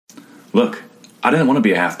Look, I didn't want to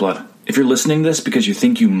be a half-blood. If you're listening to this because you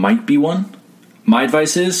think you might be one, my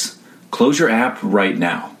advice is close your app right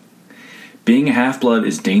now. Being a half-blood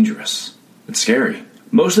is dangerous. It's scary.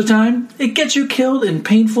 Most of the time, it gets you killed in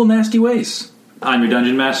painful, nasty ways. I'm your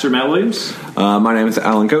Dungeon Master, Matt Williams. My name is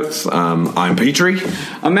Alan Coates. I'm Petrie.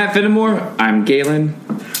 I'm Matt Fenimore. I'm Galen.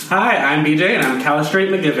 Hi, I'm BJ, and I'm Calistrate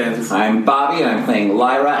McGivens. I'm Bobby, and I'm playing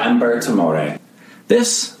Lyra Ember Tamore.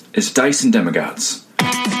 This is Dice and Demigods.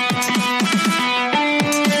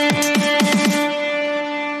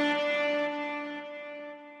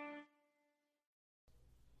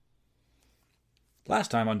 Last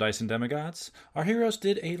time on Dice and Demigods, our heroes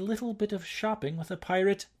did a little bit of shopping with the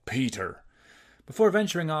pirate Peter, before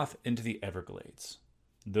venturing off into the Everglades.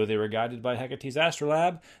 Though they were guided by Hecate's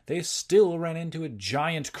astrolabe, they still ran into a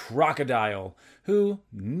giant crocodile, who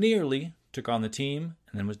nearly took on the team,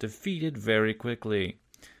 and then was defeated very quickly.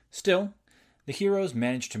 Still, the heroes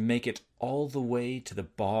managed to make it all the way to the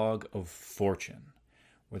Bog of Fortune,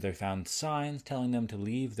 where they found signs telling them to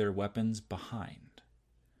leave their weapons behind.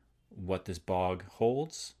 What this bog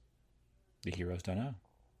holds, the heroes don't know.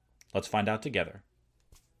 Let's find out together.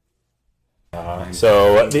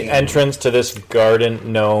 So the entrance to this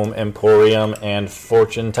garden, gnome, emporium, and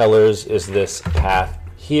fortune tellers is this path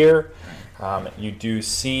here. You do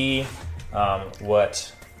see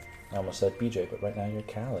what... I almost said BJ, but right now you're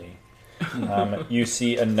Callie. You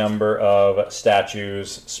see a number of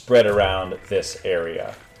statues spread around this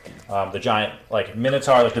area. The giant,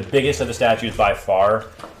 minotaur, the biggest of the statues by far,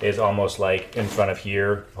 is almost in front of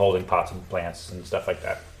here, holding pots and plants and stuff like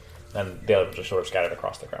that. And the others are sort of scattered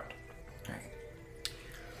across the ground.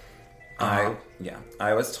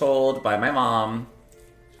 I was told by my mom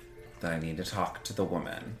that I need to talk to the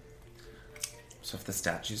woman. So if the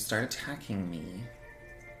statues start attacking me...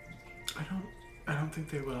 I don't think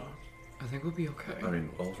they will. I think we'll be okay. I mean,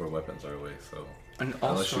 all of our weapons are away, so... And unless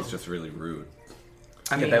also, she's just really rude.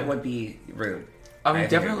 I mean, that would be rude. I mean,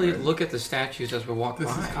 definitely look at the statues as we walk by.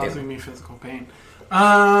 This is causing me physical pain.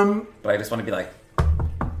 But I just want to be like...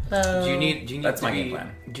 Do you need That's to my be, game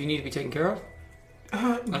plan. Do you need to be taken care of?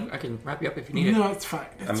 I can wrap you up if you need it. No, it's fine.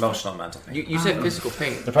 Emotional, mental pain. You said physical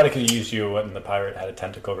pain. They probably could have used you when the pirate had a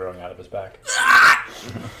tentacle growing out of his back.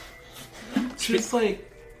 Just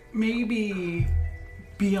maybe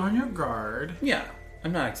be on your guard. Yeah.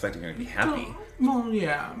 I'm not expecting her to be happy. Well,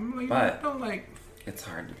 yeah. But don't it's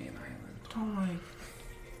hard to be an island.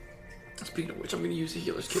 Don't Speaking of which, I'm going to use the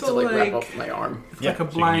healer's kit So, to wrap up my arm. It's like a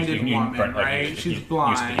blinded woman, right? She's She's Use the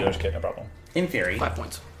blind. healer's kit, no problem. In theory, 5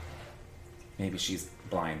 points. maybe she's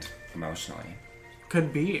blind emotionally.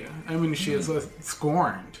 Could be. I mean, she is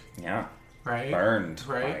scorned, Yeah. right? Burned.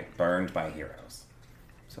 Right. Burned by heroes.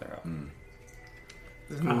 So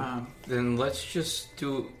Then let's just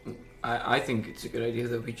do... I think it's a good idea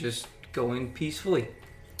that we just go in peacefully.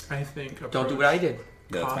 I think. Don't do what I did.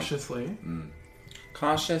 Cautiously.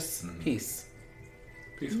 Cautious peace.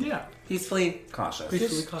 Yeah. Peacefully cautious.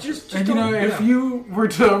 Just And if you were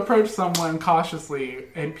to approach someone cautiously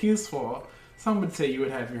and peaceful, some would say you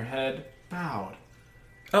would have your head bowed.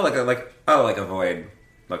 Oh, avoid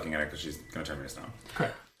looking at her because she's gonna turn me to stone.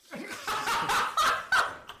 Correct.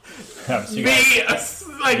 So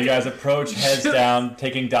you guys approach, heads down,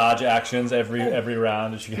 taking dodge actions every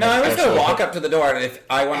round. As you No, I was gonna walk up to the door, and if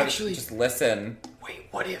I wanted to just listen. Wait,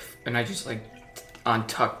 what if? And I just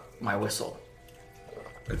untuck my whistle.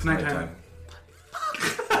 It's nighttime.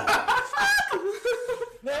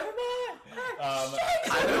 Never mind.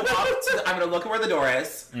 I'm gonna look at where the door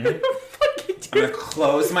is. I'm gonna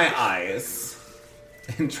close my eyes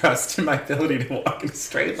and trust in my ability to walk in a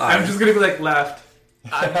straight line. I'm just gonna be left.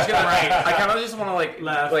 I'm just gonna I kind of just want to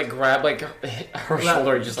Left. grab her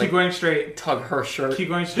shoulder and just keep going straight. tug her shirt. Keep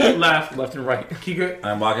going straight. Left. Left and right. Keep going.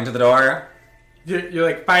 I'm walking to the door.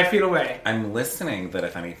 You're 5 feet away. I'm listening that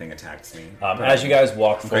if anything attacks me. As you guys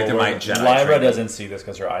walk Going through my forward, Jedi Lyra training. doesn't see this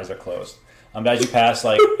because her eyes are closed. As you pass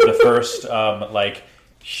the first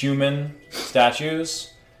human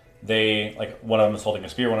statues, they one of them is holding a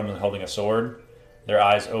spear, one of them is holding a sword. Their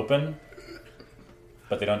eyes open,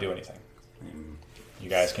 but they don't do anything. You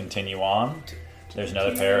guys continue on. There's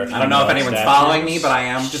another pair of I don't know if anyone's statues. following me, but I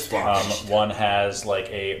am just walking. One has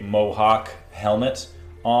a mohawk helmet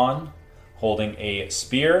on, holding a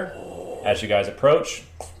spear. As you guys approach,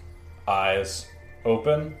 eyes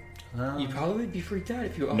open. You'd probably be freaked out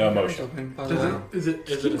if you No opened your eyes motion. open, by the way. Is it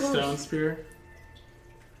a stone spear?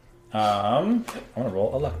 I'm gonna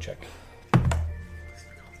roll a luck check.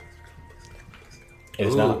 It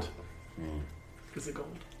is not. Is it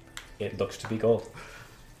gold? It looks to be gold.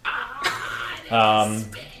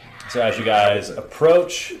 So as you guys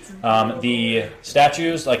approach, the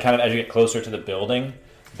statues, like kind of as you get closer to the building,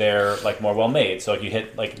 they're like more well made. So like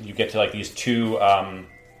you get to like these two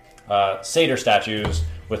satyr statues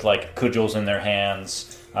with like cudgels in their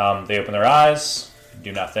hands. They open their eyes,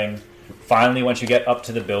 do nothing. Finally, once you get up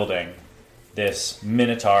to the building, this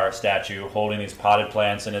minotaur statue holding these potted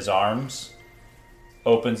plants in his arms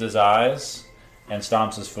opens his eyes and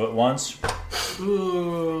stomps his foot once,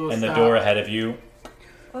 Ooh, and the stop. door ahead of you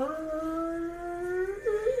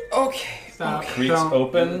Okay. Stop. creaks Don't.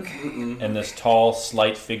 open, and this tall,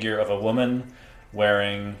 slight figure of a woman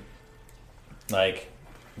wearing like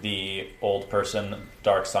the old person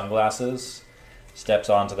dark sunglasses steps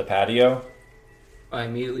onto the patio. I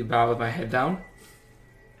immediately bow with my head down.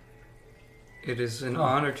 It is an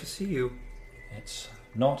honor to see you. It's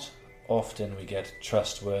not often we get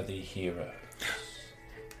trustworthy heroes.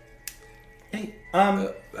 Hey,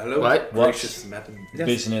 Hello. What? Gracious madam.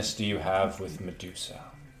 Business do you have with Medusa?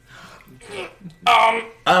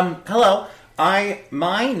 hello.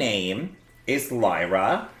 My name is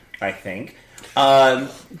Lyra, I think.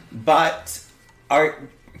 But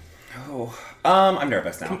I'm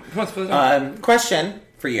nervous now. Come on, split it up. Question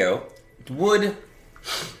for you. Would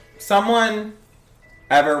someone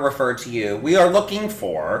ever refer to you? We are looking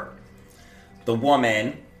for the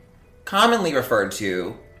woman commonly referred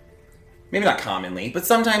to, maybe not commonly, but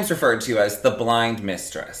sometimes referred to as the blind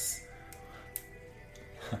mistress.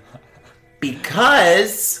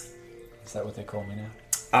 Because Is that what they call me now?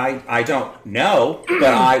 I don't know,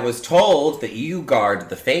 but I was told that you guard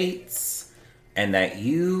the fates and that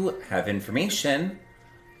you have information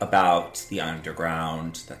about the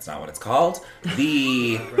underground. That's not what it's called.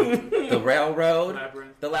 The railroad.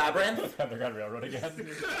 Labyrinth. The labyrinth. Underground Railroad again.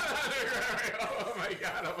 Oh my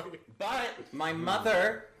god. But my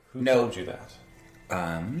mother Who told you that?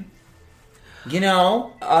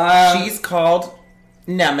 she's called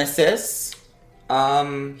Nemesis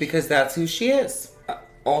because that's who she is.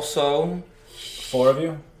 Also, 4 of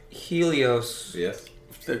you? Helios. Yes.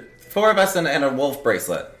 The 4 of us and a wolf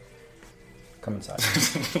bracelet. Come inside.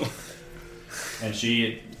 And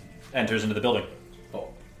she enters into the building.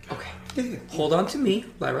 Okay. Hold on to me,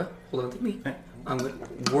 Lyra. Hold on to me.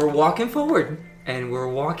 We're walking forward, and we're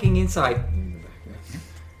walking inside.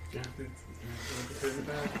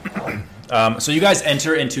 So you guys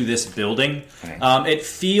enter into this building. It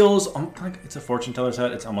feels like it's a fortune teller's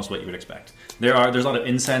hut. It's almost what you would expect. There's a lot of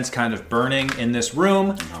incense kind of burning in this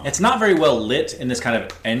room. It's not very well lit in this kind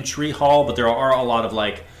of entry hall, but there are a lot of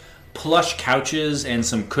like plush couches and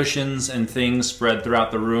some cushions and things spread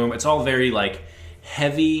throughout the room. It's all very like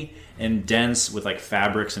heavy and dense with like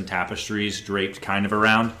fabrics and tapestries draped kind of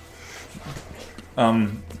around.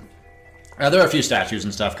 There are a few statues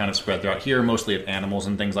and stuff kind of spread throughout here, mostly of animals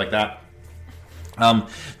and things like that.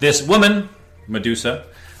 This woman, Medusa,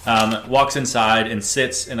 walks inside and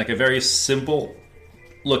sits in like a very simple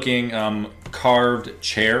looking carved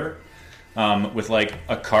chair with like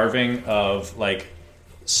a carving of like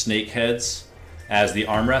snake heads as the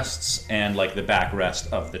armrests and like the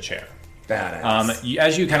backrest of the chair. Badass.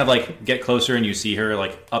 As you kind of like get closer and you see her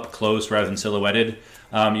like up close rather than silhouetted,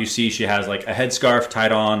 you see she has like a headscarf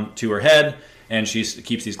tied on to her head, and she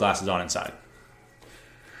keeps these glasses on inside.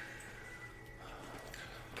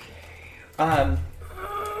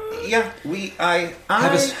 Yeah,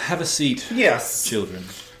 Have a seat, yes, children.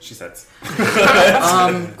 she says.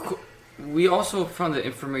 We also found the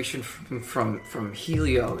information from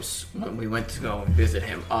Helios when we went to go and visit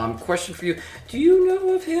him. Question for you: do you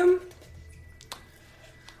know of him?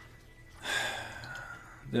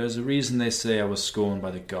 There's a reason they say I was scorned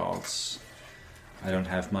by the gods. I don't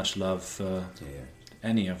have much love for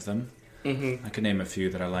any of them. Mm-hmm. I can name a few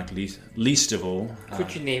that I like least of all.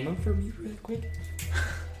 Could you name him for me real quick?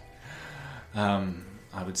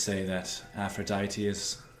 I would say that Aphrodite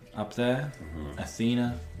is up there,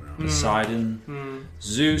 Athena, Poseidon,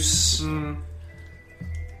 Zeus. I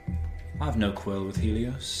have no quarrel with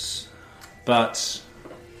Helios, but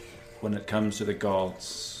when it comes to the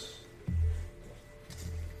gods,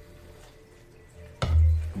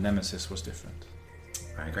 Nemesis was different.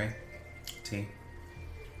 I agree. T.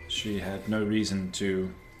 She had no reason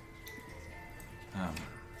to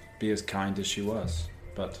be as kind as she was,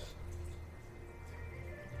 but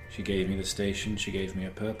she gave me the station, she gave me a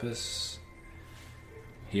purpose.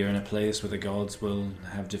 Here in a place where the gods will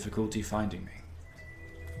have difficulty finding me.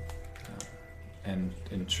 And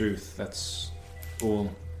in truth, that's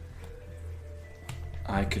all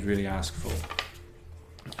I could really ask for.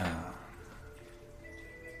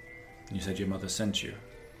 You said your mother sent you.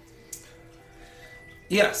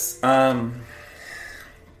 Yes.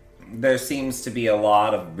 there seems to be a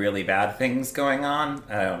lot of really bad things going on.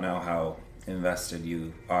 I don't know how invested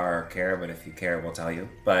you are or care, but if you care, we'll tell you.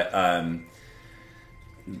 But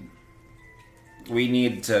we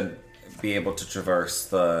need to be able to traverse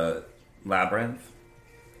the labyrinth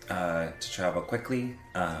to travel quickly,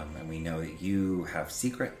 and we know that you have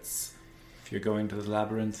secrets. If you're going to the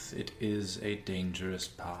labyrinth, it is a dangerous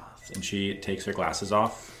path. And she takes her glasses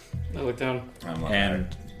off. I look down. I'm looking And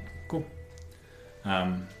at her. cool.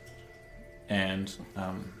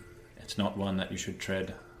 It's not one that you should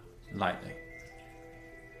tread lightly.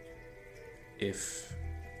 If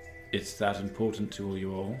it's that important to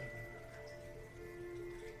you all,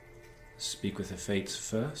 speak with the fates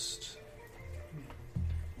first.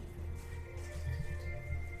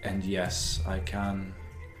 And yes, I can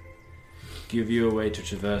give you a way to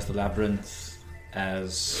traverse the labyrinth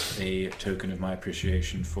as a token of my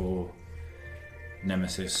appreciation for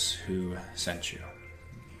Nemesis who sent you.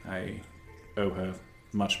 I owe her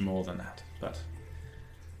much more than that, but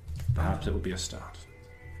perhaps it will be a start.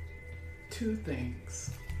 2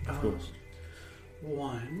 things. Of course.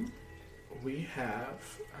 One, we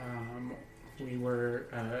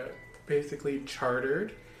were basically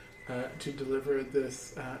chartered to deliver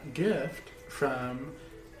this gift from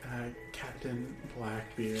Captain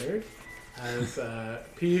Blackbeard as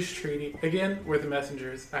peace treaty. Again, we're the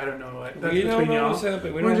messengers. I don't know what that's between y'all.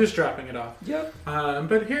 We're just dropping it off. Yep.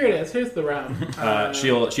 But here it is. Here's the round.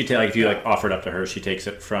 If you offer it up to her, she takes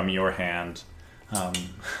it from your hand.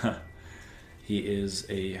 He is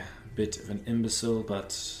a bit of an imbecile,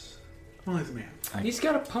 but Well, he's a man. He's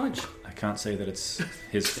got a punch. I can't say that it's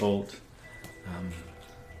his fault.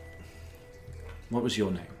 What was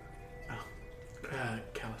your name?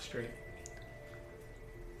 Calistrate.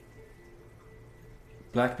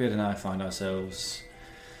 Blackbeard and I find ourselves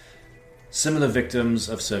similar victims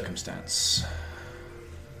of circumstance.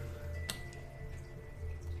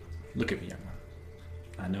 Look at me, young man.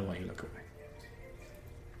 I know why you look away.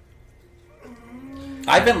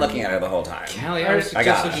 I've been looking at her the whole time. Callie, I was I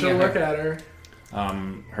just got it. looking She'll at look her. at her.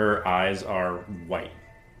 Her eyes are white.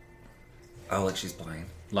 Oh, like she's blind.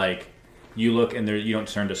 Like, you look and there, you don't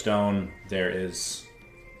turn to stone. There is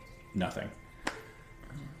nothing.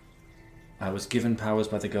 I was given powers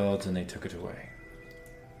by the gods and they took it away.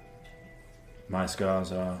 My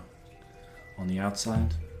scars are on the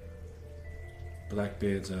outside.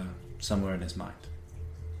 Blackbeard's are somewhere in his mind.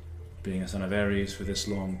 Being a son of Ares for this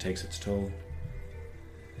long takes its toll.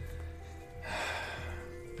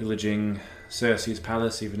 Pillaging Circe's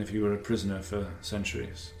palace even if you were a prisoner for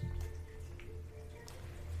centuries.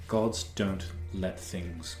 Gods don't let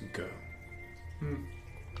things go.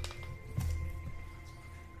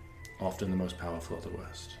 Often the most powerful are the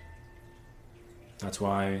worst. That's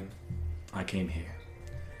why I came here.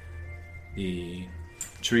 The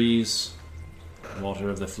trees, water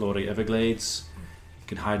of the Florida Everglades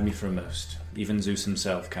can hide me from most. Even Zeus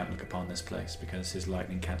himself can't look upon this place because his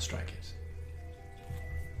lightning can't strike it.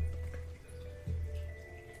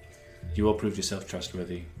 You all proved yourself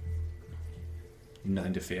trustworthy.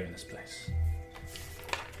 Nothing to fear in this place.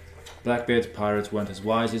 Blackbeard's pirates weren't as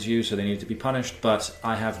wise as you, so they needed to be punished, but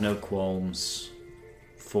I have no qualms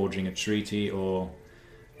forging a treaty or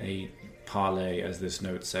a parley, as this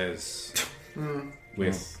note says,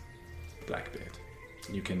 with Blackbeard.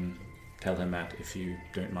 You can tell him that if you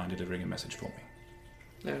don't mind delivering a message for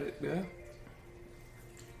me. Yeah.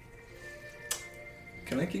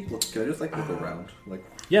 Can I just look around? Like,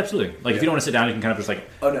 Yeah, absolutely. Like, if you don't want to sit down, you can kind of just like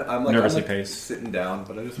oh no, I'm nervously I'm pace. sitting down,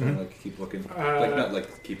 but I just want to keep looking. Like not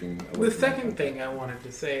like keeping. away The from second them. thing I wanted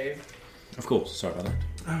to say. Of course, sorry about that.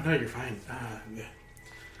 Oh no, you're fine. Yeah.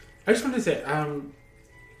 I just wanted to say,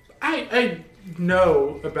 I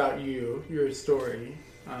know about you, your story,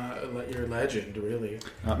 your legend, really.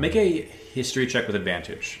 Make a history check with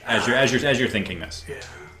advantage as you're thinking this. Yeah.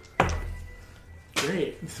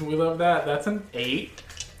 Great. We love that. That's an 8.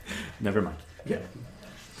 Never mind. Yeah.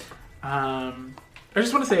 I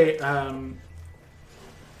just want to say,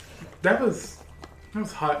 that was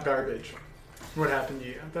hot garbage. What happened to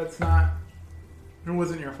you? It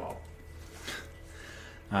wasn't your fault.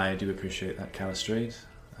 I do appreciate that, Calistrate.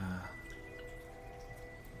 I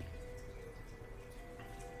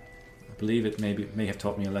believe it may have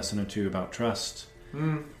taught me a lesson or two about trust,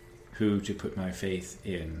 who to put my faith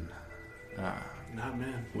in. Not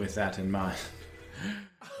man. With that in mind,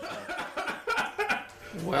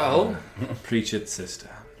 Well, preach it, sister.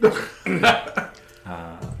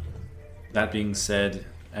 That being said,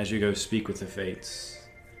 as you go speak with the fates,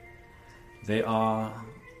 they are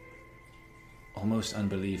almost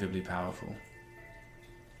unbelievably powerful.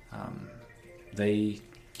 They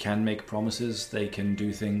can make promises. They can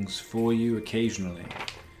do things for you occasionally.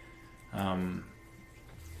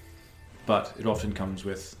 But it often comes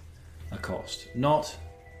with a cost. Not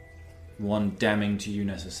one damning to you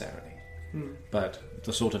necessarily, but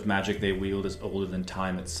the sort of magic they wield is older than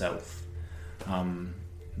time itself.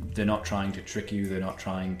 They're not trying to trick you, they're not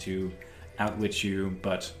trying to outwit you,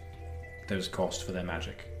 but there's cost for their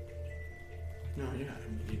magic. No, yeah,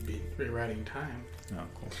 you'd be rewriting time. Oh,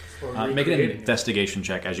 cool. Or Make an recreating it. investigation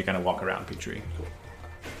check as you kind of walk around Petrie.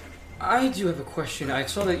 I do have a question. I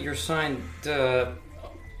saw that your sign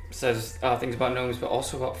says things about gnomes, but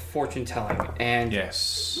also about fortune telling. And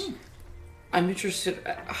Yes. I'm interested.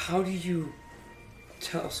 How do you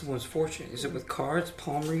tell someone's fortune? Is it with cards,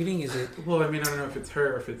 palm reading? Is it? Well, I mean, I don't know if it's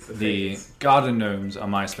her or if it's the The fates. garden gnomes are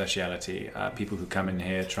my speciality. People who come in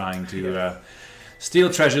here trying to steal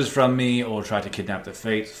treasures from me or try to kidnap the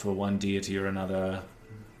fate for one deity or another.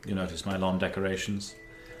 You notice my lawn decorations.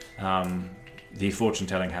 The fortune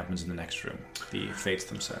telling happens in the next room. The fates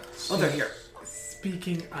themselves. Oh, they're here.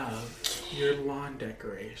 Speaking of your lawn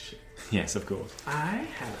decoration, Yes, of course. I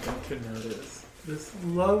happen to notice this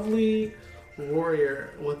lovely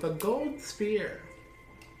warrior with a gold spear.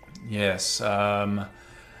 Yes.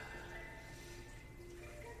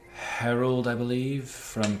 Harold, I believe,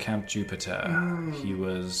 from Camp Jupiter. He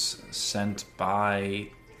was sent by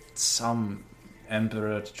some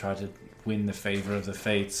emperor to try to win the favor of the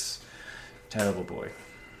fates. Terrible boy.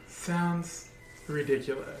 Sounds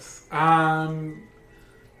ridiculous.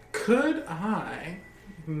 Could I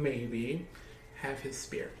maybe have his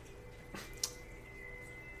spear?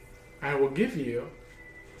 I will give you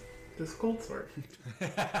this gold sword.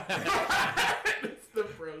 It's the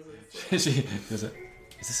frozen sword.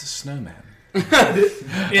 Is this a snowman?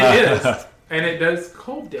 It is. And it does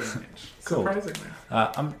cold damage, Cool. surprisingly.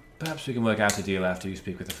 Perhaps we can work out a deal after you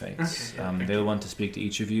speak with the fates. Okay, yeah, They'll want to speak to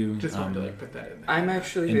each of you Just wanted to put that in there. I'm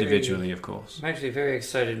actually individually, of course. I'm actually very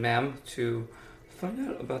excited, ma'am, to find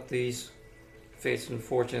out about these fates and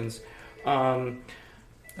fortunes. And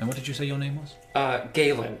what did you say your name was?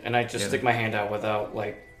 Galen, and I just Galen. stick my hand out without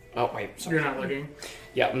oh wait, sorry. You're not looking.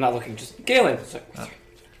 Yeah, I'm not looking. Just Galen. It's like,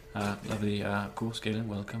 Lovely, of course, Galen,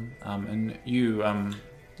 welcome. And you,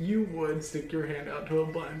 You would stick your hand out to a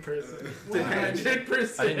blind person. 100%.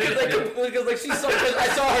 because she saw, I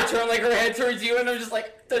saw her turn, like her head towards you, and I'm just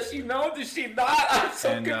like, does she know? Does she not? I'm so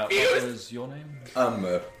and what confused. was your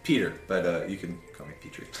name? Peter, but you can call me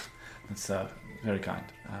Petrie. That's very kind.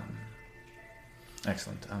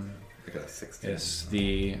 Excellent. I got a 16. Yes,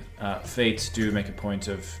 the fates do make a point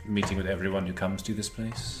of meeting with everyone who comes to this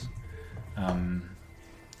place.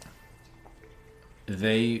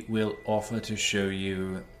 They will offer to show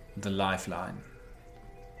you the lifeline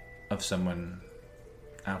of someone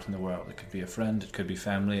out in the world. It could be a friend, it could be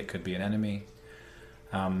family, it could be an enemy.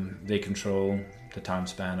 They control the time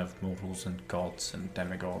span of mortals and gods and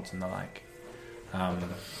demigods and the like.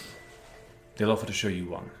 They'll offer to show you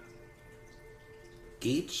one.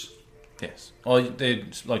 Each? Yes. Or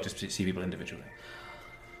they'd like to see people individually.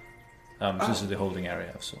 So this is the holding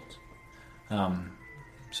area of sorts.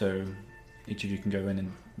 So each of you can go in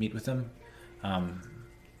and meet with them.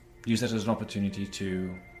 Use that as an opportunity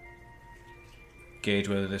to gauge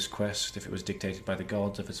whether this quest, if it was dictated by the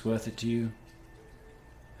gods, if it's worth it to you.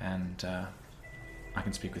 And I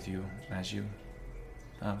can speak with you as you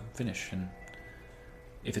finish. And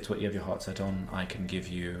if it's what you have your heart set on, I can give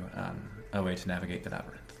you a way to navigate the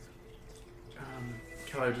labyrinth.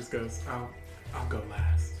 Kelly just goes, I'll go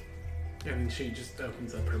last. And then she just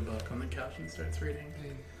opens up her book on the couch and starts reading.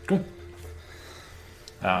 Cool.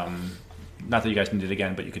 Not that you guys need it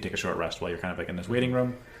again, but you could take a short rest while you're kind of like in this waiting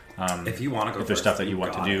room. If you want to go If there's first, stuff that you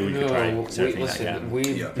want to do, you could try certainly that again.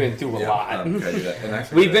 we've Yeah. been through a Yeah, lot. can I do that? And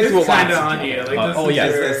actually, We've been through a It's lot. kind of on you. Like, Oh, this yeah.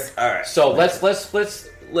 is Is your- this, all right. So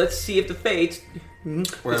let's see if the fate. We're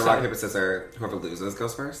gonna rock paper scissors. Whoever loses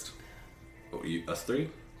goes first. Oh, us three?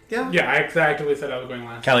 Yeah. Yeah, I actively said I was going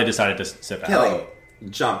last. Kelly decided to sit back. Kelly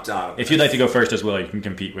jumped out. If you'd like to go first as well, you can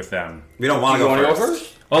compete with them. we don't want You to want go to go first.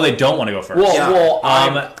 first? Oh, they don't want to go first. Well,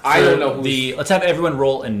 Yeah. I For don't know who's... Let's have everyone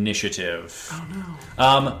roll initiative. Oh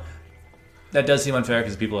no. That does seem unfair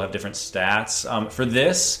because people have different stats. For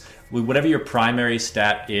this, whatever your primary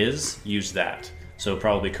stat is, use that. So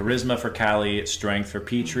probably charisma for Callie, strength for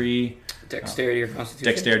Petrie, Dexterity or Constitution?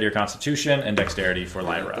 dexterity or constitution, and dexterity for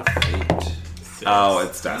Lyra. 8. Oh,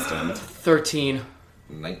 it's destined. 13.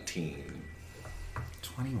 19.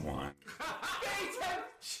 21.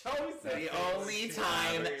 The only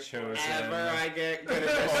time Chosen. ever I get good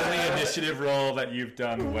Only initiative roll that you've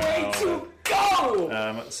done well. To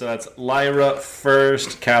go! So that's Lyra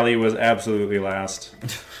first. Callie was absolutely last.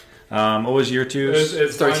 What was your twos?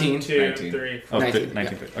 It's 13. 1, 2, 19. 3. Oh, 19,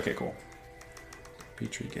 19. Okay, cool.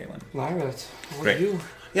 Petrie Galen. Lyra, it's all Great. you.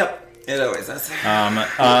 Yep, it always is.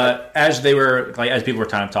 As they were, as people were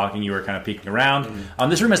kind of talking, you were kind of peeking around.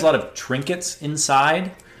 This room has a lot of trinkets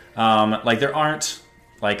inside. There aren't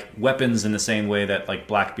weapons in the same way that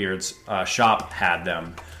Blackbeard's shop had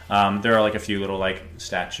them. There are a few little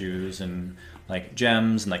statues and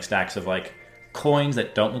gems and stacks of coins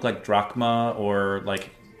that don't look like drachma or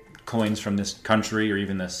coins from this country or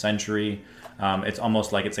even this century. It's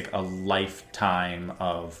almost like it's a lifetime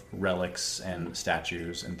of relics and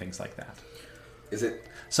statues and things like that. Is it?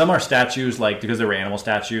 Some are statues because there were animal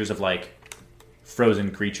statues of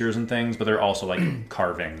frozen creatures and things, but they're also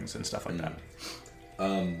carvings and stuff like that.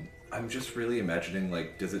 I'm just really imagining.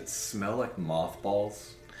 Does it smell like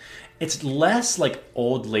mothballs? It's less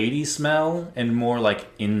old lady smell and more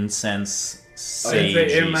incense,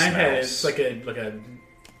 sage. In my head, it's like a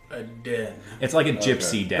den. It's like a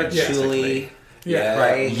gypsy den. Patchouli, Yeah.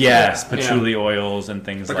 right? Yes, patchouli oils and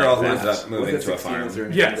things The like girl who that. ends up moving With to a 16, farm. is there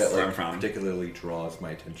anything Yes. that I'm from. particularly draws my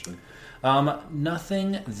attention?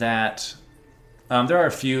 Nothing that. There are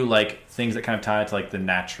a few things that kind of tie to the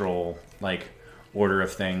natural order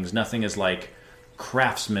of things. Nothing is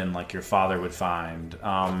craftsmen like your father would find.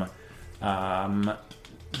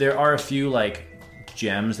 There are a few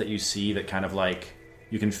gems that you see that kind of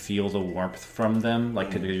you can feel the warmth from them,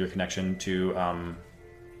 because of your connection to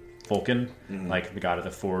Vulcan, the god of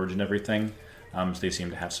the forge and everything. So they seem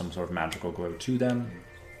to have some sort of magical glow to them.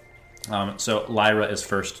 So Lyra is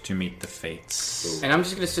first to meet the Fates. And I'm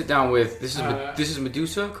just gonna sit down with this is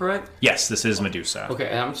Medusa, correct? Yes, this is Medusa. Okay,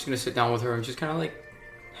 and I'm just gonna sit down with her and just kind of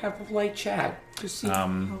have a light chat, just see how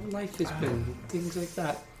life has been, things like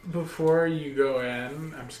that. Before you go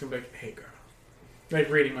in, I'm just gonna be like, hey girl.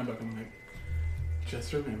 Reading my book, I'm like,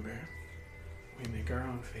 just remember, we make our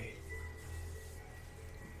own fate.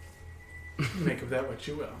 Make of that what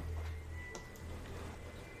you will.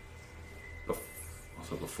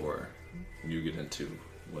 Also, before you get into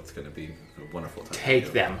what's going to be a wonderful time. Take for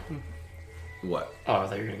you. them. What? Oh, I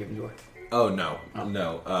thought you were gonna give them joy. Oh no.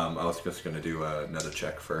 I was just going to do another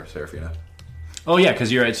check for Seraphina. Oh yeah,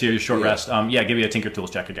 because it's your short Yeah. rest. Give me a Tinker Tools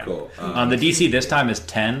check again. Cool. The DC this time is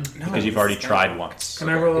 10 because you've already tried once. Can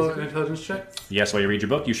I roll an intelligence check? Yes, while you read your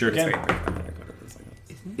book, you sure can.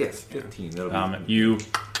 Yes, 15. That'll be You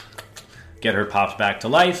get her popped back to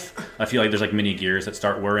life. I feel like there's mini gears that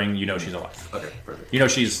start whirring. You know she's alive. okay. Perfect. You know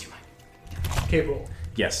she's Capable.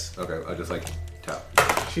 yes. Okay, I just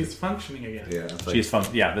tap. She's functioning again. Yeah. It's She's fun.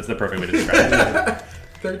 Yeah, that's the perfect way to describe it.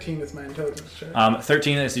 13 is my intelligence check.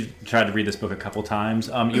 13 is you tried to read this book a couple times.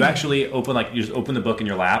 You actually open you just open the book in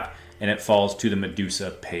your lap and it falls to the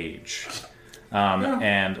Medusa page.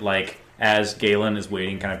 And as Galen is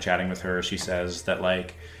waiting, kind of chatting with her, she says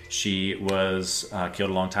that she was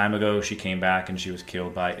killed a long time ago. She came back and she was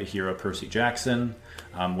killed by a hero, Percy Jackson.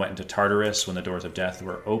 Went into Tartarus when the doors of death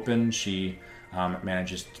were open. She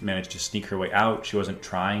managed to sneak her way out. She wasn't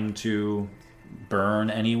trying to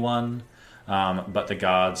burn anyone. But the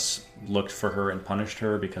gods looked for her and punished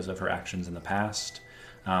her because of her actions in the past.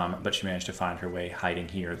 But she managed to find her way hiding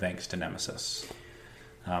here thanks to Nemesis.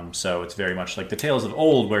 So it's very much like the tales of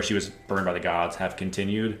old where she was burned by the gods have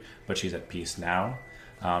continued, but she's at peace now.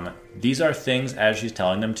 These are things, as she's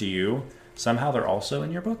telling them to you, somehow they're also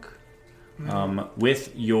in your book.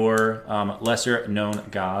 With your lesser-known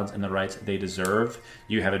gods and the rights they deserve,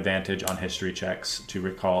 you have advantage on history checks to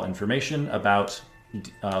recall information about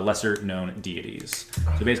lesser-known deities.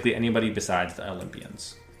 So basically anybody besides the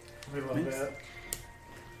Olympians. We love that.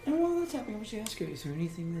 And while that's happening, I was just asking, is there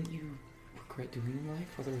anything that you regret doing in life?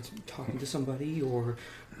 Whether it's talking to somebody or...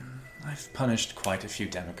 I've punished quite a few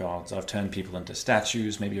demigods. I've turned people into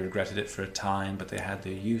statues, maybe regretted it for a time, but they had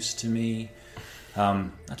their use to me.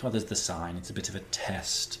 That's why there's the sign. It's a bit of a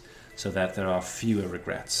test, so that there are fewer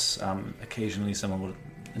regrets. Occasionally someone would,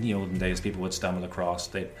 in the olden days, people would stumble across,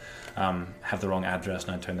 they'd have the wrong address,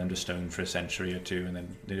 and I'd turn them to stone for a century or two, and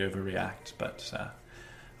then they'd overreact, but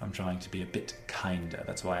I'm trying to be a bit kinder.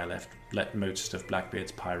 That's why I let most of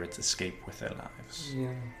Blackbeard's pirates escape with their lives. Yeah,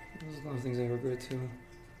 there's a lot of things I regret too.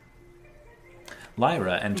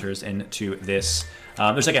 Lyra enters into this.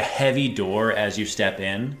 There's a heavy door as you step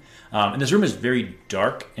in. And this room is very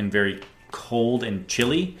dark and very cold and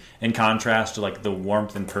chilly in contrast to the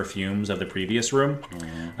warmth and perfumes of the previous room.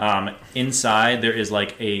 Inside there is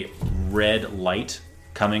a red light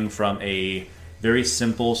coming from a very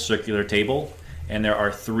simple circular table. And there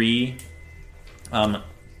are 3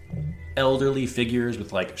 elderly figures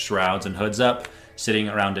with shrouds and hoods up sitting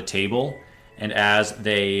around a table. And as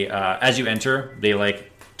you enter, they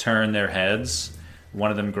turn their heads. one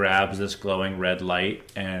of them grabs this glowing red light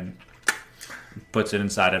and puts it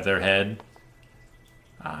inside of their head.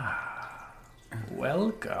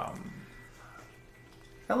 Welcome.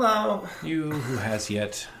 Hello. You who has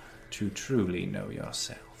yet to truly know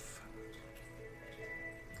yourself.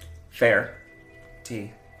 Fair.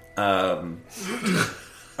 T. You're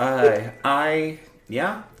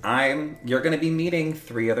gonna be meeting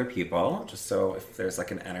 3 other people, just so if there's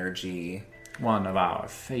like an energy. One of our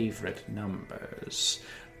favorite numbers.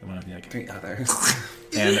 One of the, like, 3 others.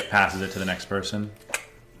 and it passes it to the next person.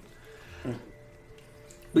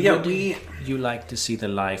 Yeah, Would you like to see the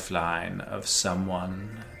lifeline of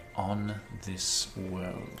someone on this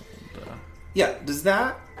world? Yeah,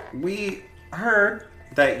 we heard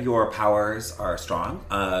that your powers are strong,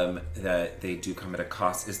 that they do come at a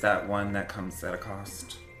cost. Is that one that comes at a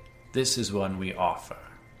cost? This is one we offer.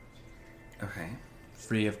 Okay.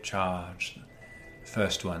 Free of charge.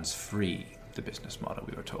 First one's free, the business model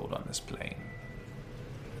we were told on this plane.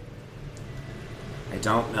 I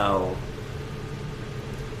don't know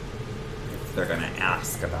if they're gonna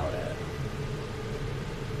ask about it.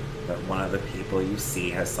 But one of the people you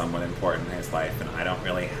see has someone important in his life, and I don't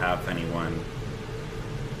really have anyone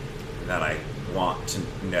that I want to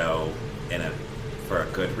know for a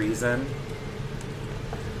good reason.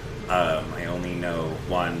 I only know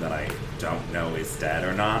one that I don't know is dead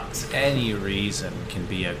or not. Any reason can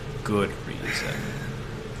be a good reason.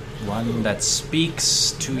 One that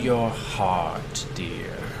speaks to your heart,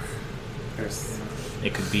 dear.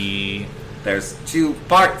 It could be... There's 2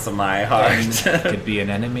 parts of my heart. It could be an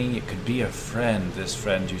enemy, it could be a friend. This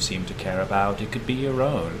friend you seem to care about, it could be your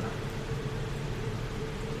own.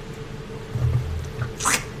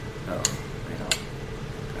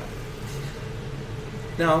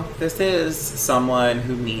 No, this is someone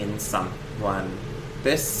who means someone.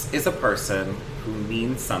 This is a person who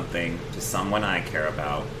means something to someone I care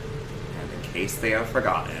about. And in case they are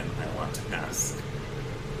forgotten, I want to ask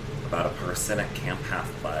about a person at Camp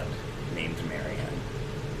Half-Blood named Marion.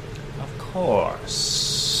 Of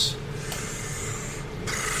course.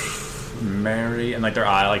 Mary, and like their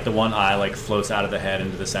eye, like the one eye like floats out of the head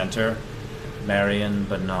into the center. Marion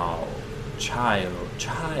Banal,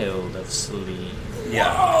 child of sleep.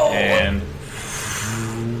 Yeah.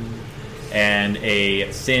 And a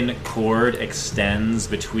thin cord extends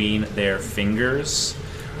between their fingers.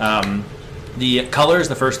 The color is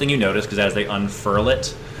the first thing you notice, because as they unfurl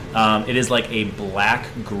it, it is like a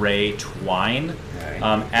black-gray twine. Okay.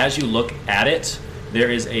 As you look at it, there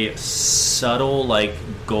is a subtle, like,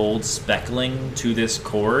 gold speckling to this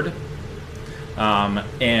cord.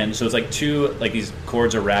 And so it's like 2, like these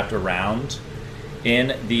cords are wrapped around.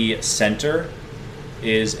 In the center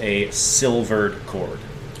is a silvered cord.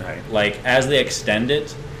 Right. Like, as they extend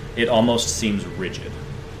it, it almost seems rigid.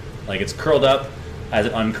 Like, it's curled up as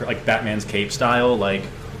it like Batman's cape style. Like,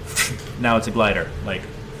 now it's a glider. Like,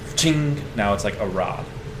 ching, now it's like a rod.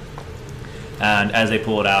 And as they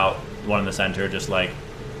pull it out, one in the center just like,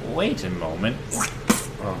 wait a moment.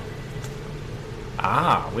 Oh.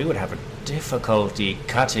 We would have a difficulty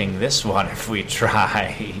cutting this one if we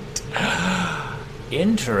tried.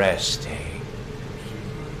 Interesting.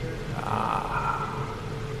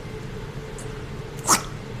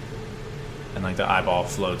 And like the eyeball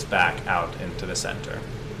floats back out into the center.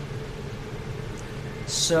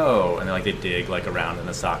 So, and then like they dig like around in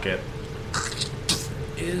the socket.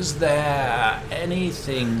 Is there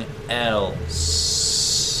anything else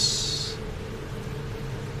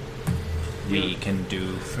we can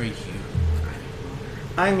do for you?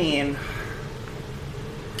 I mean,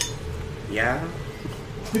 yeah.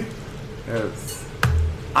 'Cause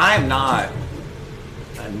I'm not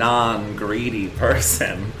a non-greedy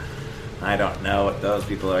person. I don't know what those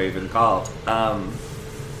people are even called. I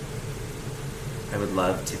would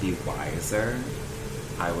love to be wiser.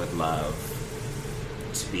 I would love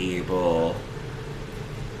to be able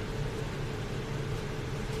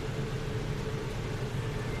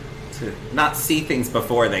to not see things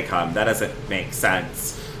before they come. That doesn't make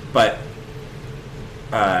sense. But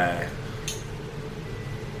I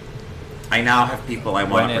now have people I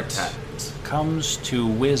want to protect. Comes to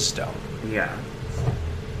wisdom, Yeah.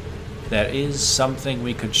 there is something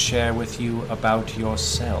we could share with you about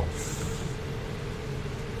yourself,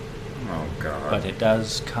 Oh god. but it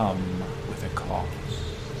does come with a cost.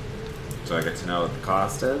 So I get to know what the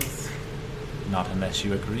cost is? Not unless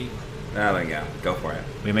you agree. Oh yeah, go for it.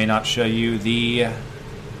 We may not show you the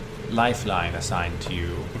lifeline assigned to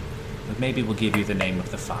you, but maybe we'll give you the name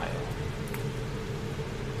of the file.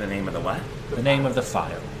 The name of the what? The name of the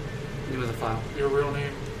file. Name of the file. Your real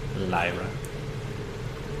name? Lyra.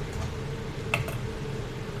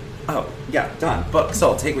 Oh, yeah, done. Book,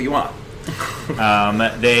 sold. Take what you want.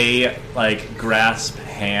 They like grasp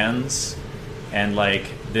hands, and like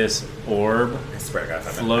this orb I swear to God, if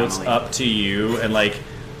I'm floats Emily. up to you, and like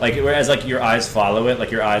whereas like your eyes follow it,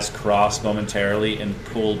 like your eyes cross momentarily and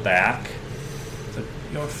pull back. So,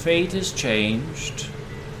 your fate is changed.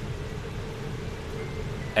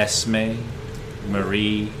 Esme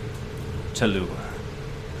Marie Talur.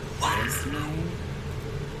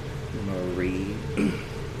 Marie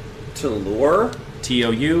Talur?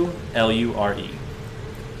 Toulure.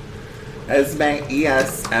 Esme,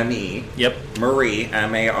 E-S-M-E. Yep. Marie,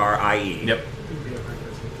 M-A-R-I-E. Yep. You'd be a hard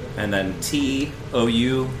person to- And then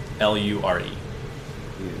Oulure.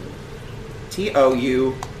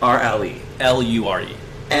 T-O-U-R-L-E. Lure.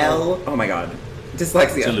 L. Oh my God.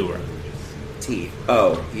 Dyslexia. Talur.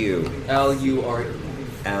 T-O-U. L-U-R.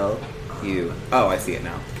 L-U. Oh, I see it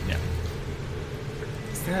now. Yeah.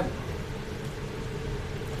 Is that...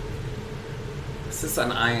 Is this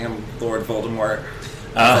an I am Lord Voldemort?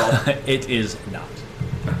 It is not.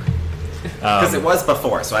 Because it was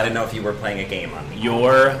before, so I didn't know if you were playing a game on me.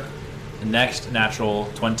 Your next natural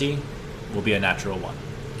 20 will be a natural 1.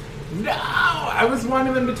 No! I was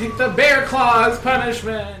wanting them to take the bear claws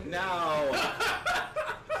punishment! No.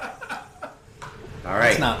 All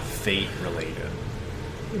right. It's not fate related.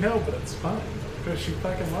 No, but it's fun. Because she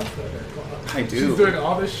fucking loves that bear claw. I do. She's doing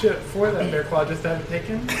all this shit for that bear claw just to have it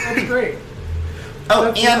taken. That's great. Oh,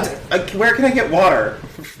 That's and nice. where can I get water?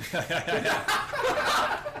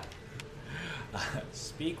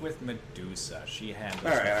 Speak with Medusa. She handles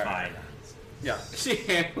All right, the all right. finance. Yeah. She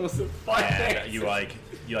handles the And you like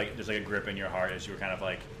there's like a grip in your heart as you were kind of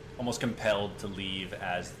like almost compelled to leave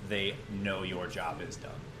as they know your job is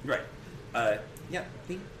done. Right. Yeah.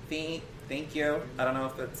 Thank you. I don't know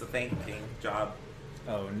if it's a thanking job.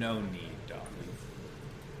 Oh, no need,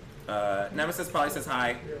 darling. Nemesis probably says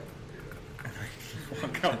hi.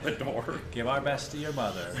 Walk out the door. Give our best to your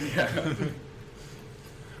mother.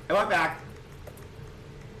 I walk back.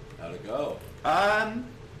 How'd it go?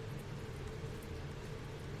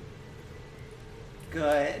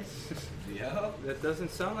 Good. Yeah. That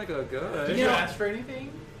doesn't sound like a good. Did you ask for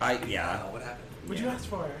anything? Yeah. What happened? What'd you ask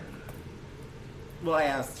for? Well, I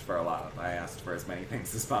asked for a lot. I asked for as many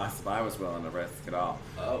things as possible. I was willing to risk it all.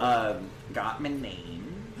 Oh. Got my name.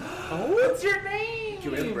 What's your name?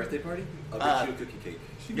 Can we have a birthday party? I'll get you a cookie cake.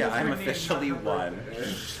 She Yeah, knows I'm her name, officially not her one.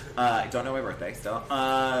 birthday. I don't know my birthday still.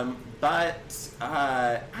 But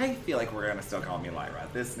I feel like we're gonna still call me Lyra.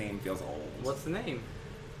 This name feels old. What's the name?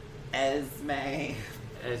 Esme?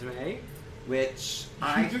 Esme? Which You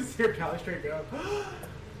I just hear Callie straight go.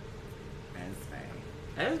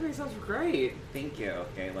 Esme. Esme sounds great. Thank you,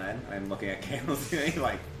 Galen. I'm looking at Galen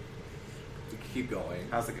like, Keep going.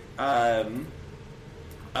 how's it?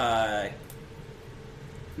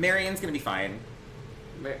 Marion's gonna be fine.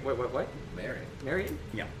 Wait, what? Mary. Marion?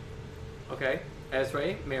 Yeah. Okay.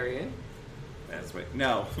 Esme, Marion. Esme.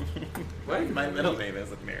 No. What? My middle name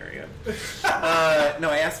isn't Marion. No,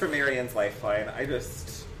 I asked for Marion's lifeline. I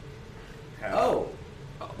just. have- Oh,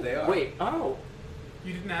 they are. Wait, oh.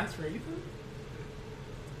 You didn't ask for Ethan?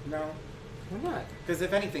 No. Why not? Because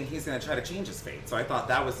if anything, he's going to try to change his fate. So I thought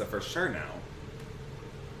that was the for sure no.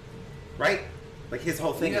 Right? Like his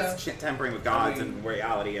whole thing Yeah. is tampering with gods I mean, and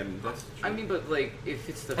reality. And That's true. I mean, but like, if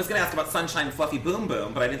it's the. I was going to ask about Sunshine Fluffy Boom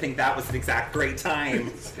Boom, but I didn't think that was an exact great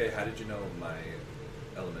time. Okay, how did you know my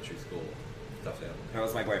elementary school stuffed animal? That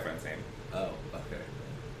was my boyfriend's name. Oh, okay.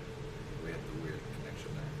 We had the weird connection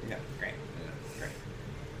there. Yeah, great. Yeah. Great.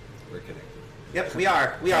 We're connected. Yep, we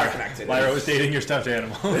are. We are connected. Lyra was dating your stuffed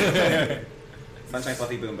animal. Sunshine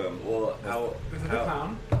Fluffy Boom Boom. Well, how? Is it how the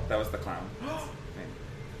clown? That was the clown.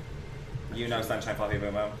 You know Sunshine Fluffy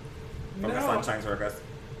Boom Boom? From the No. Sunshine Circus.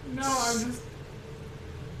 No, I'm just.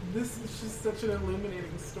 This is just such an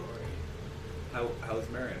illuminating story. how's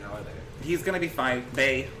Marion? How are they? He's gonna be fine.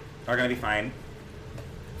 They are gonna be fine.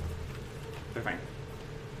 They're fine.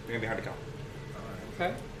 They're gonna be hard to kill.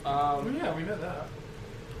 Okay. Oh yeah, we know that.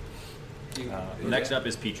 Next up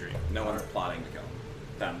is Petrie. No one's plotting to kill him.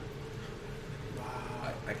 Them. Wow.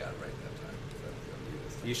 I got it right that time. So I'm gonna do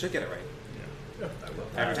this. You should get it right. I will.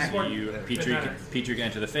 Every time. You, Good Petrie, manners. Petrie can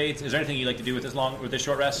enter the fates. Is there anything you'd like to do with this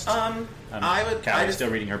short rest? I would. I Callie's just, still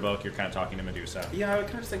reading her book. You're kind of talking to Medusa. yeah, I would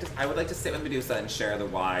kind of just like to. I would like to sit with Medusa and share the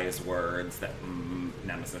wise words that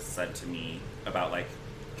Nemesis said to me about like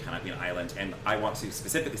kind of being an island. And I want to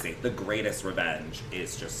specifically say the greatest revenge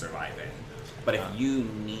is just surviving. But if you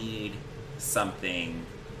need something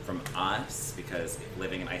from us, because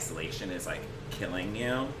living in isolation is like killing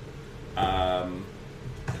you,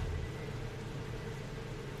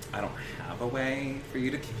 I don't have a way for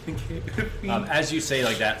you to communicate with me. As you say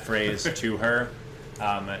like that phrase to her,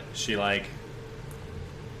 she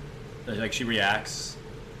she reacts.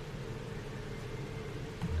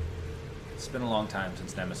 It's been a long time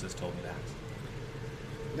since Nemesis told me that.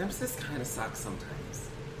 Nemesis kind of sucks sometimes.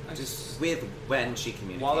 Just with when she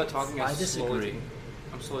communicates. While they're talking, I disagree.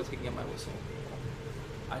 I'm slowly taking up my whistle.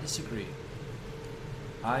 I disagree.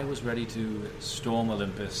 I was ready to storm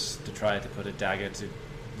Olympus to try to put a dagger to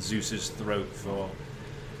Zeus's throat for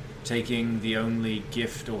taking the only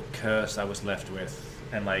gift or curse I was left with.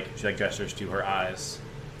 And she gestures to her eyes.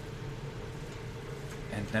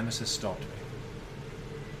 And Nemesis stopped me.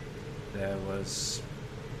 There was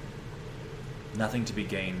nothing to be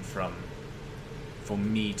gained for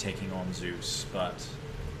me taking on Zeus, but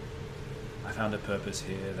I found a purpose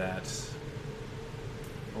here that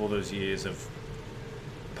all those years of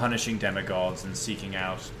punishing demigods and seeking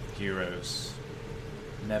out heroes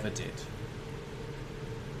never did.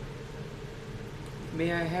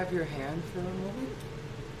 May I have your hand for a moment?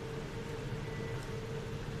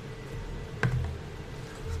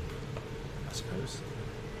 I suppose.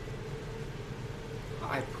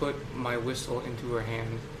 I put my whistle into her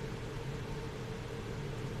hand.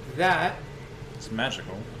 That It's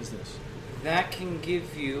magical. What is this? can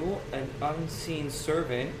give you an unseen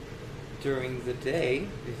servant during the day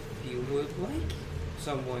if you would like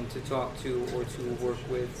someone to talk to or to work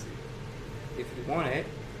with if you want it.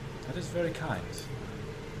 That is very kind.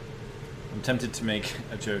 I'm tempted to make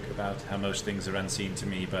a joke about how most things are unseen to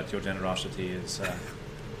me, but your generosity is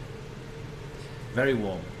very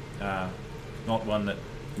warm. Not one that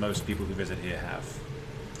most people who visit here have.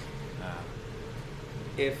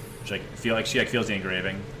 If She feels the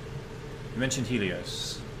engraving. You mentioned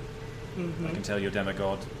Helios. I can tell you're a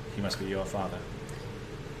demigod. He must be your father.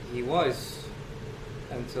 he was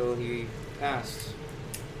until he passed.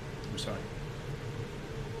 I'm sorry.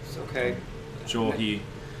 It's okay. Sure, he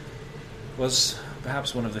was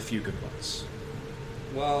perhaps one of the few good ones.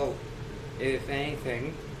 Well, if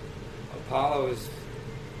anything, Apollo has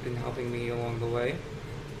been helping me along the way.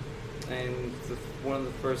 And one of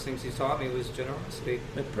the first things he taught me was generosity.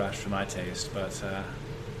 A bit brash for my taste, but from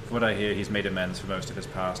what I hear, he's made amends for most of his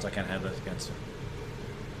past. I can't handle it against him.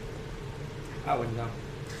 I wouldn't know.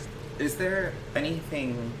 Is there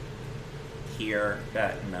anything here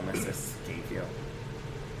that Nemesis gave you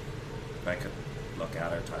that I could look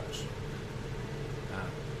at or touch?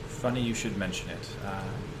 Funny you should mention it.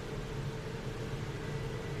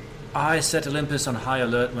 I set Olympus on high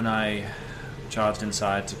alert when I charged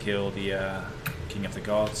inside to kill the King of the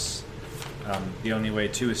Gods. The only way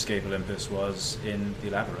to escape Olympus was in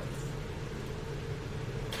the labyrinth.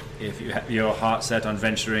 If you have your heart set on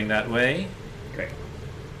venturing that way, Okay.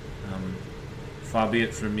 far be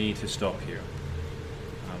it from me to stop you.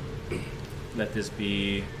 Let this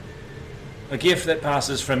be a gift that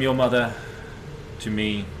passes from your mother to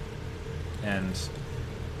me, and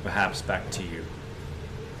perhaps back to you.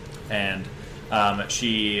 And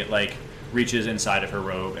she reaches inside of her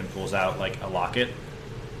robe and pulls out a locket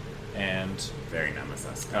and Very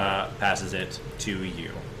Nemesis. passes it to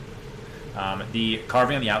you. The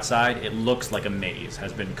carving on the outside, it looks like a maze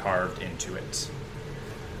has been carved into it.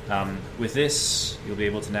 With this, you'll be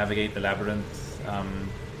able to navigate the labyrinth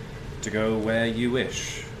to go where you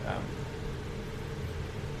wish,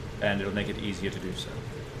 and it'll make it easier to do so.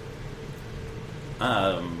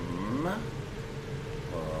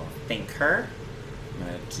 We'll thank her. I'm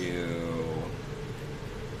gonna do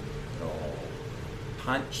a little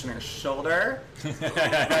punch in her shoulder.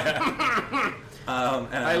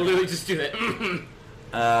 And I literally just do that.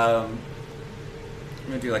 I'm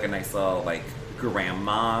gonna do a nice little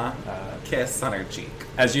grandma kiss on her cheek.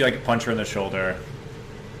 As you punch her in the shoulder,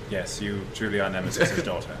 yes, you truly are Nemesis'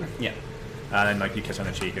 daughter. Yeah. And you kiss on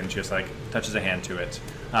the cheek, and she just touches a hand to it.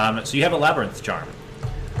 So you have a labyrinth charm.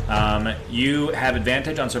 You have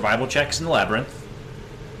advantage on survival checks in the labyrinth.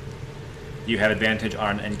 You have advantage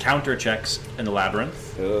on encounter checks in the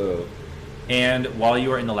labyrinth. Ooh. And while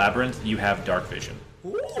you are in the labyrinth, you have dark vision.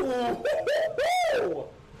 Ooh.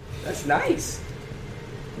 That's nice.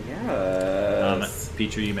 Yes.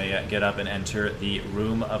 Pichu, you may get up and enter the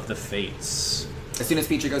Room of the Fates. As soon as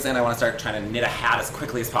Peter goes in, I want to start trying to knit a hat as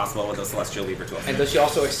quickly as possible with the Celestial Weaver tool. And does she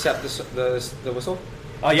also accept the whistle?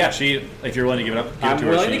 Oh yeah, if you're willing to give it up, give it I'm to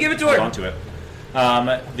her. willing to give it to her. Hold on to it.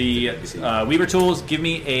 The Weaver tools, give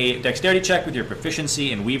me a dexterity check with your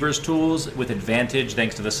proficiency in Weaver's tools with advantage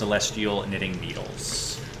thanks to the Celestial Knitting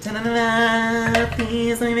Needles. Ta-da-da-da,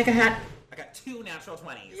 please let me make a hat. Okay. got 2 natural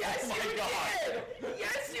 20s. Yes, you did!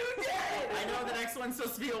 Yes, you did! I know the next one's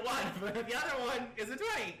supposed to be a 1, but the other one is a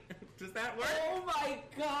 20. Does that work? Oh my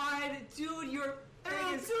god, dude, your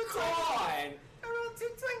thing is 220. gone! I rolled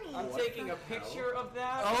 220. I'm taking a picture of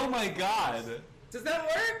that. Oh my god. Does that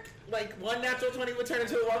work? Like, 1 natural 20 would turn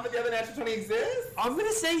into a 1, but the other natural 20 exists? I'm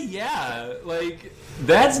gonna say yeah. Like,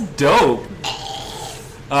 that's dope.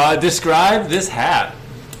 Describe this hat.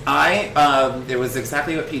 It was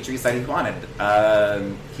exactly what Petrie said he wanted.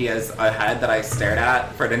 He has a head that I stared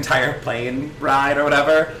at for an entire plane ride or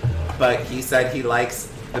whatever, but he said he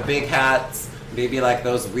likes the big hats, maybe like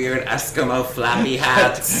those weird Eskimo flappy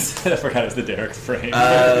hats. I forgot it was the Derek frame.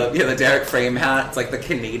 Yeah, the Derek frame hats, like the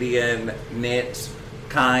Canadian knit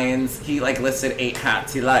kinds. He like listed 8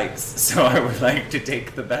 hats he likes, so I would like to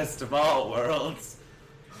take the best of all worlds.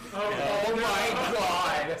 Oh my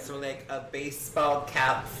god! So like a baseball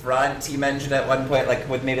cap front, he mentioned at one point, like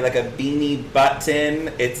with maybe like a beanie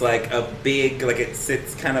button. It's like a big, like it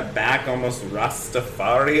sits kind of back, almost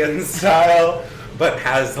Rastafarian style, but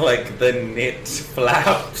has like the knit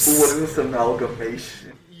flaps. What is this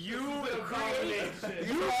amalgamation? You created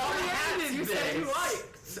this.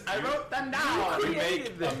 I wrote them down. You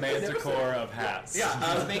make a manticore of hats. Yeah,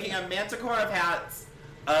 I was making a manticore of hats.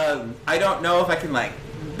 I don't know if I can like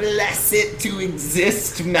bless it to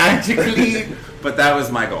exist magically, but that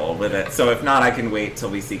was my goal with it. So if not, I can wait till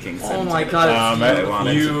we see Kingston. Oh my god,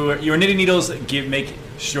 Your knitting needles make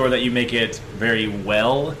sure that you make it very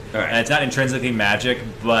well. Right. And it's not intrinsically magic,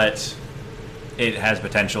 but it has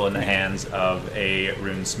potential in the hands of a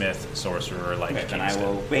runesmith sorcerer like And I Kingston.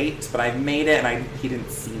 will wait, but I made it, and he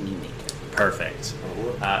didn't see me make it. Perfect.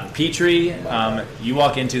 Petrie, you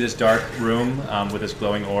walk into this dark room with this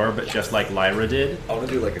glowing orb, just like Lyra did. I want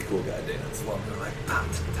to do like a cool guy dance while they're like,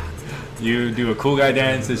 You do a cool guy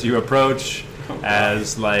dance as you approach,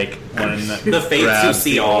 as like when The fates who grabs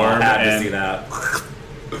see the all orb had to and- see that.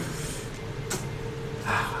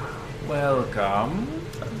 Welcome.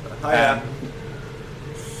 Hiya.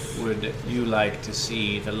 Would you like to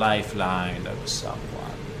see the lifeline of someone?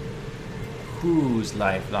 Whose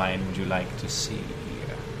lifeline would you like to see?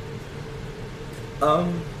 I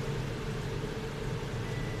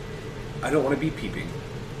don't want to be peeping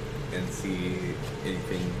and see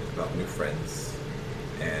anything about new friends.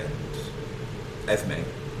 And Esme,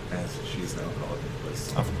 as she's now called,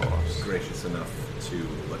 was Of course. gracious enough to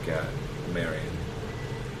look at Marion.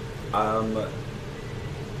 I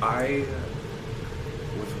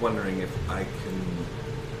was wondering if I can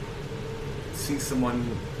see someone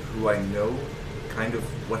who I know kind of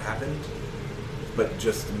what happened, but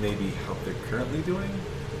just maybe how they're currently doing.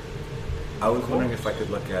 I was wondering if I could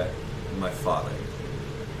look at my father,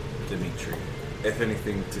 Dimitri, if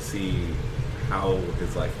anything, to see how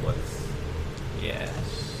his life was. Yes,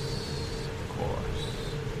 of course.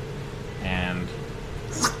 And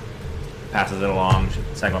passes it along.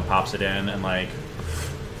 Second one pops it in and like,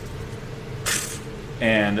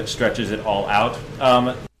 and stretches it all out.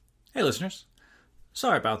 Hey, listeners.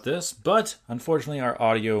 Sorry about this, but unfortunately our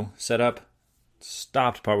audio setup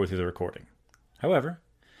stopped partway through the recording. However,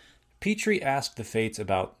 Petrie asked the Fates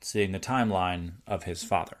about seeing the timeline of his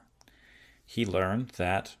father. He learned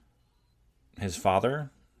that his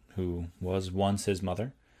father, who was once his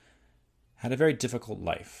mother, had a very difficult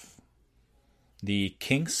life. The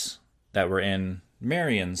kinks that were in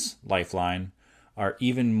Marion's lifeline are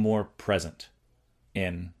even more present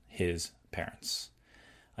in his parents.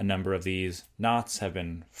 A number of these knots have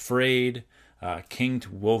been frayed, kinked,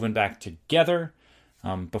 woven back together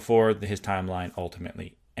before his timeline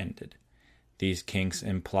ultimately ended. These kinks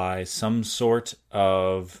imply some sort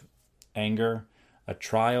of anger, a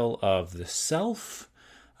trial of the self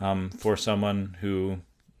for someone who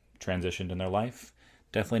transitioned in their life.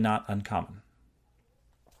 Definitely not uncommon.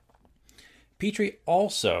 Petrie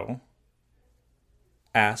also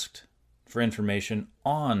asked for information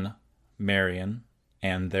on Marion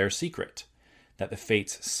and their secret that the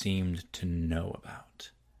Fates seemed to know about.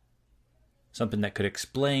 Something that could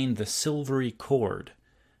explain the silvery cord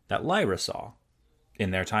that Lyra saw in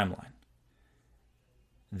their timeline.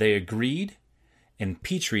 They agreed, and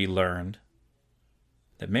Petrie learned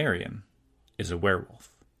that Marion is a werewolf,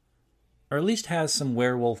 or at least has some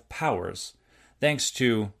werewolf powers, thanks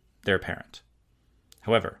to their parent.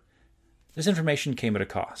 However, this information came at a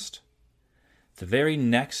cost. The very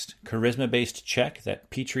next charisma-based check that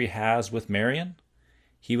Petrie has with Marion,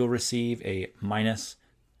 he will receive a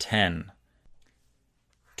 -10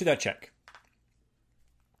 to that check.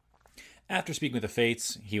 After speaking with the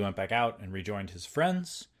Fates, he went back out and rejoined his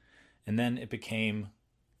friends, and then it became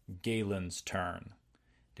Galen's turn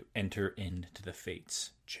to enter into the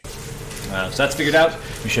Fates' chamber. So that's figured out.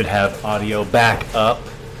 We should have audio back up.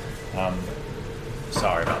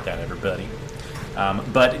 Sorry about that, everybody.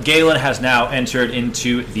 But Galen has now entered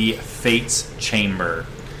into the Fates Chamber.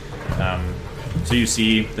 So you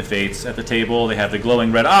see the Fates at the table. They have the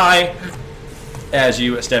glowing red eye. As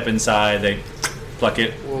you step inside, they pluck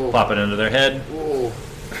it, plop it under their head. Whoa.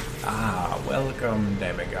 Ah, welcome,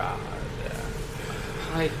 demigod.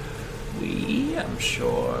 Hi. We, I'm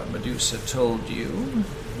sure Medusa told you,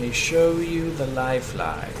 may show you the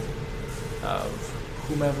lifeline of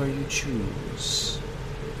whomever you choose.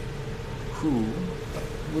 Who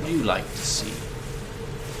would you like to see?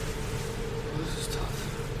 This is tough.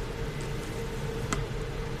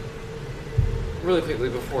 Really quickly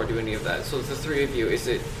before I do any of that, so the three of you, is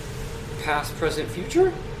it past, present,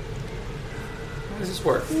 future? How does this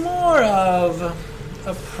work? More of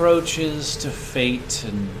approaches to fate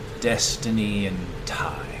and destiny and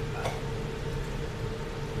time.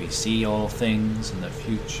 We see all things in the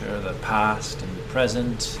future, the past and the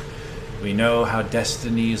present. We know how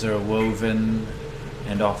destinies are woven,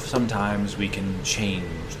 and sometimes we can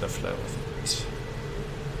change the flow of it.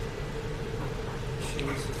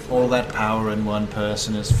 All that power in one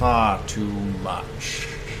person is far too much.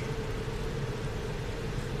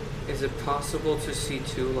 Is it possible to see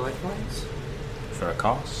two lifelines? For a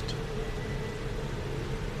cost?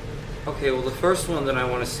 Okay, well the first one that I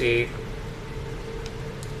want to see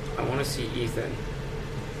Ethan.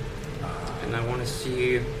 And I want to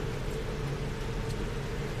see,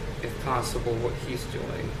 if possible, what he's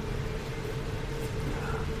doing.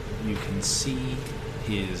 You can see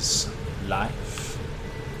his life.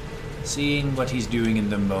 Seeing what he's doing in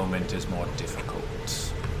the moment is more difficult.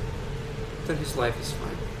 Then his life is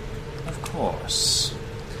fine. Of course.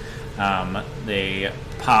 They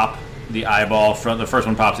pop the eyeball from the first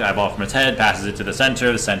one. Pops the eyeball from its head, passes it to the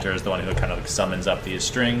center. The center is the one who kind of like summons up these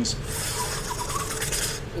strings,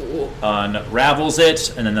 unravels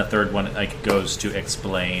it, and then the third one like goes to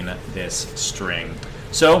explain this string.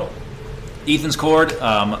 So, Ethan's cord,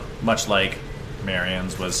 much like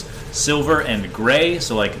Marianne's, was silver and gray.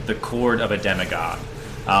 So like the cord of a demigod.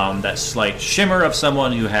 That slight shimmer of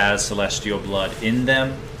someone who has celestial blood in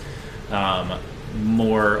them.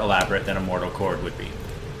 More elaborate than a mortal cord would be.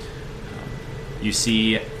 You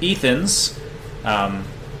see Ethan's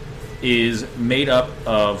is made up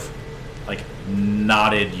of like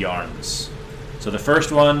knotted yarns. So the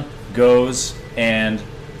first one goes, and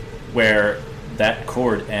where that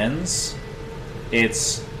cord ends,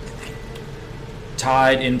 it's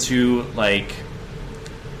tied into like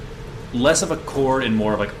less of a cord and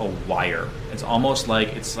more of like a wire. It's almost like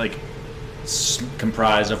it's like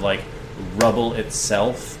comprised of like rubble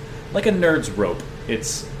itself, like a nerd's rope.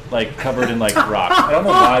 It's like covered in like rock. I don't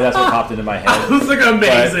know why that's what popped into my head. This like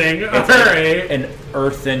amazing. It's like an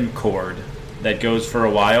earthen cord that goes for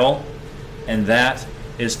a while, and that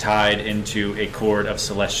is tied into a cord of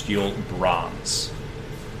celestial bronze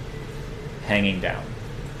hanging down.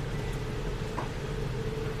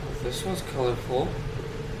 This one's colorful.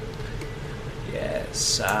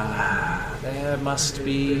 Yes, there must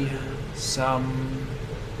be something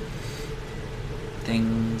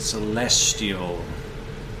celestial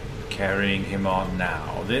carrying him on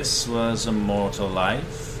now. This was a mortal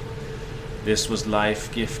life. This was life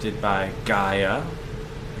gifted by Gaia,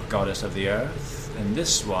 the goddess of the earth. And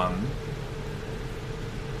this one,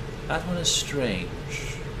 that one is strange.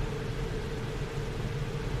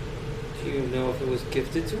 Do you know if it was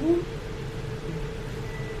gifted to him?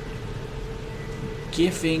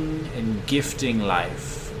 Giving and gifting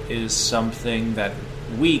life is something that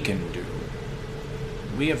we can do.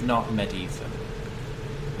 We have not met Ethan.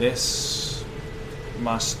 This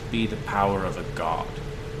must be the power of a god.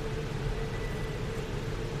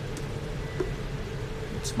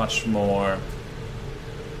 It's much more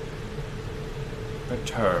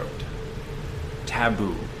perturbed,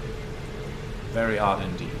 taboo, very odd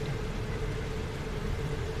indeed.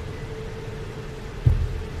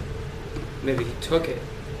 Maybe he took it.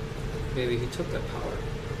 Maybe he took that power.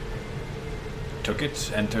 Took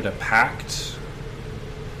it, entered a pact.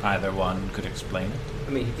 Either one could explain it. I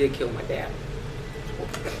mean, he did kill my dad.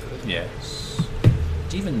 Yes.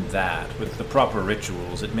 Even that, with the proper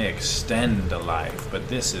rituals, it may extend a life, but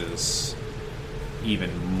this is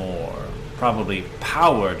even more. Probably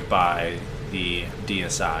powered by the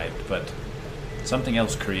deicide, but something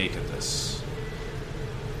else created this.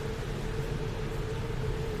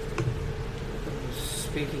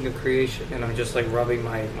 Speaking of creation, and I'm just like rubbing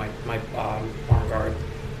my arm guard.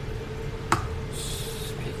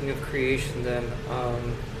 Speaking of creation, then,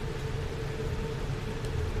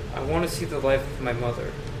 I want to see the life of my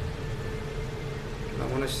mother. I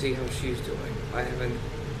want to see how she's doing. I haven't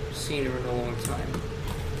seen her in a long time.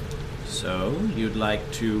 So, you'd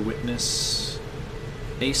like to witness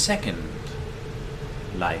a second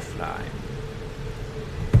lifeline.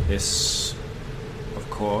 This, of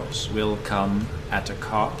course, will come at a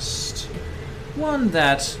cost. One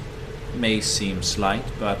that may seem slight,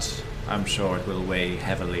 but I'm sure it will weigh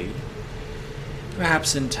heavily.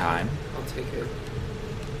 Perhaps in time. I'll take it.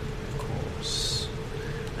 Of course.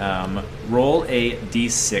 Roll a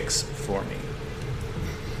d6 for me.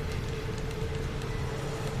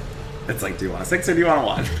 It's like, do you want a 6 or do you want a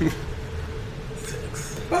 1?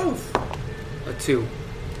 6. Both. A 2.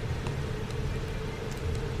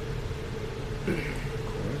 Of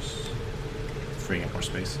course. Freeing up more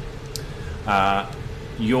space.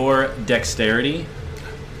 Your dexterity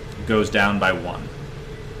goes down by 1.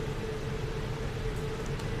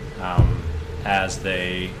 As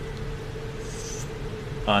they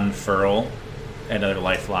unfurl another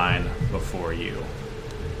lifeline before you.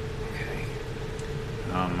 Okay.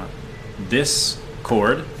 This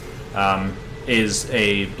cord is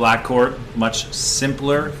a black cord, much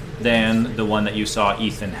simpler than the one that you saw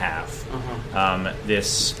Ethan have.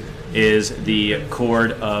 This is the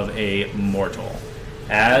cord of a mortal.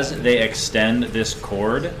 As they extend this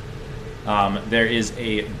cord, there is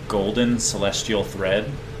a golden celestial thread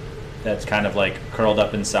that's kind of like curled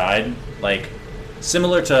up inside, like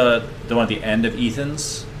similar to the one at the end of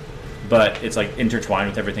Ethan's, but it's like intertwined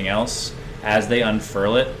with everything else. As they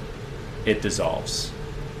unfurl it, it dissolves.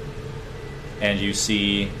 And you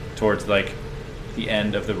see towards like the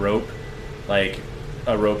end of the rope, like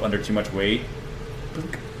a rope under too much weight.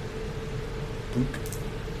 Boink, boink,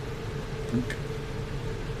 boink,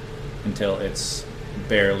 until it's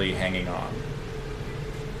barely hanging on.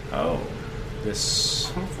 Oh,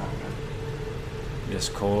 this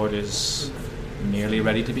cord is nearly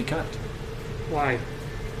ready to be cut. Why?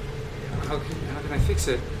 How can I fix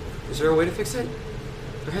it? Is there a way to fix it?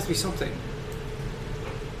 There has to be something.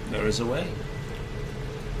 There is a way.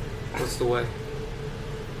 What's the way?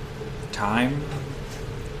 Time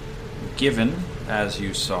given, as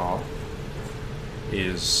you saw,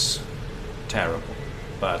 is terrible,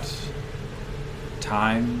 but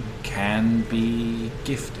time can be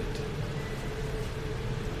gifted.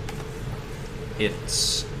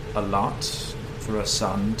 It's a lot for a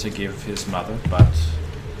son to give his mother, but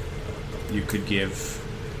you could give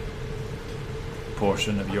a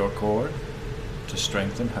portion of your cord to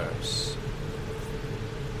strengthen hers.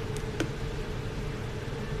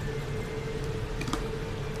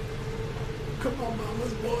 Come on,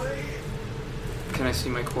 mama's boy. Can I see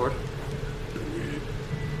my cord?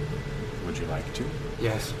 Would you like to?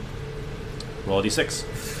 Yes. Roll a d6.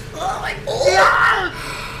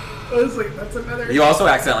 I was like, that's another. You also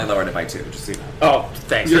accidentally lowered it by 2, just so you know. Oh,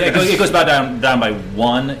 thanks. Yeah, it goes about down by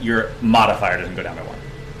 1. Your modifier doesn't go down by 1.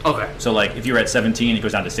 Okay. So, like, if you were at 17, it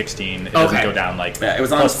goes down to 16. It doesn't Okay. go down, like, Yeah, it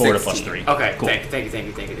was on plus 4 to 16. plus 3. Okay. Cool. Thank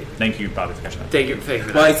you. Thank you, Bobby, for catching that. Thank you.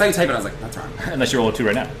 Well, I saw you type it, I was like, that's wrong. Unless you roll a 2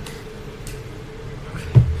 right now.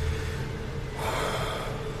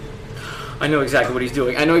 I know exactly what he's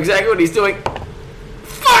doing.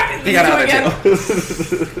 Fuck! You got another Again.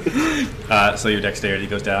 2. So your dexterity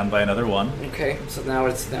goes down by another 1. Okay, so now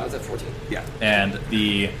it's at 14. Yeah. And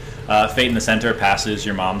the fate in the center passes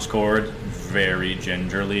your mom's cord very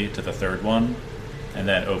gingerly to the third one, and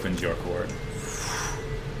then opens your cord.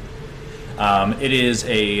 It is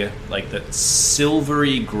a the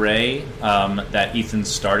silvery gray that Ethan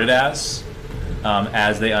started as.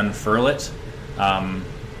 As they unfurl it,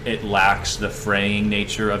 it lacks the fraying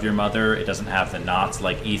nature of your mother. It doesn't have the knots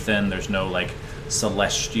like Ethan. There's no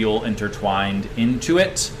celestial intertwined into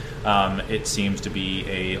it. It seems to be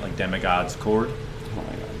a demigod's cord. Oh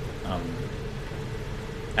my god.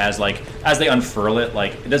 As they unfurl it,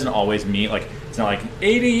 it doesn't always mean it's not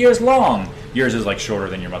 80 years long. Yours is shorter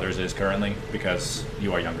than your mother's is currently because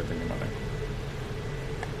you are younger than your mother.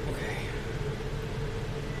 Okay.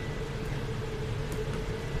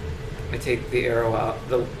 I take the arrow out,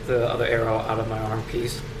 the other arrow out of my arm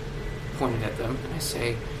piece, pointed at them, and I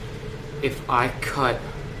say, if I cut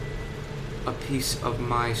a piece of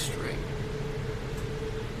my string,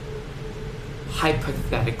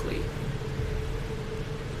 hypothetically,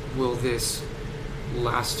 will this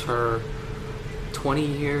last her 20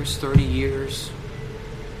 years, 30 years?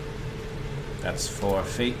 That's for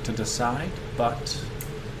fate to decide, but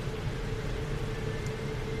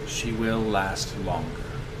she will last longer.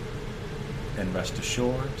 And rest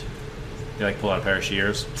assured, they pull out a pair of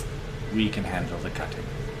shears. We can handle the cutting.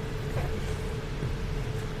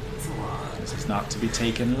 This is not to be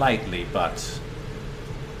taken lightly, but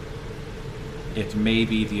it may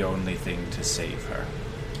be the only thing to save her.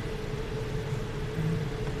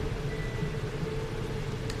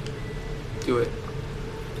 Do it.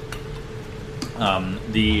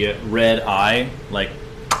 The red eye,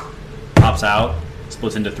 pops out,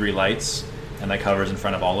 splits into 3 lights, and covers in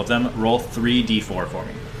front of all of them. Roll 3d4 for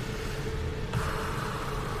me.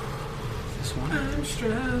 This one. I'm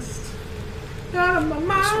stressed. Out of my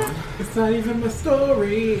mind. It's not even my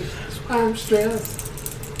story. I'm stressed.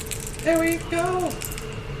 There we go.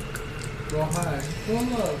 Roll high. Roll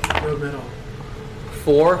low. Roll middle.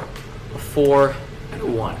 4, a 4, and a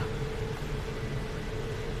 1.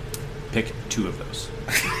 Pick 2 of those.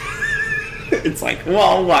 It's like,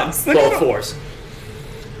 well, what's the Both 4s.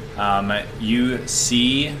 You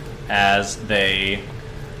see as they,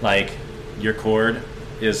 your cord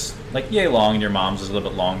is, yay long, and your mom's is a little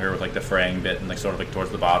bit longer with, the fraying bit and, sort of,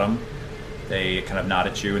 towards the bottom. They kind of nod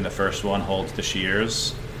at you, and the first one holds the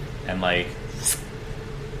shears and,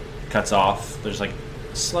 cuts off. There's,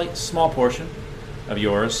 small portion of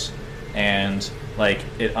yours, and,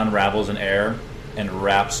 it unravels in air and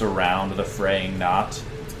wraps around the fraying knot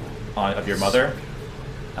of your mother.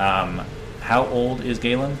 How old is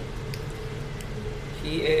Galen?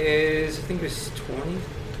 He is, I think he was 20?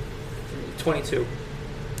 22.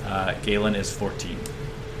 Galen is 14.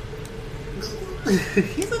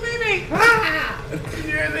 He's a baby!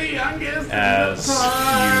 You're the youngest. As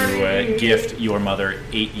you gift your mother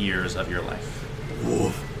 8 years of your life.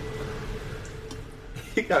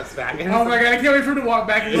 He comes back. And Oh my god, I can't wait for him to walk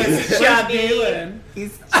back and be like, "Where's Galen?"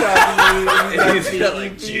 He's chubby. He's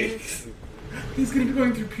got cheeks. He's gonna be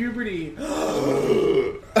going through puberty. He's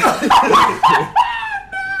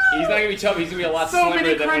not gonna be chubby. He's gonna be a lot So slimmer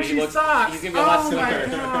many than when he crunchy looks. socks. He's gonna be a lot Oh my slimmer.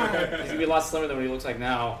 God. He's gonna be a lot slimmer than what he looks like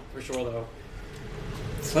now, for sure, though.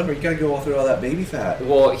 Slimmer, you gotta go all through all that baby fat.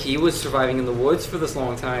 Well, he was surviving in the woods for this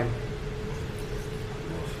long time.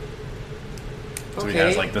 So he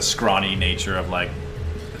has the scrawny nature of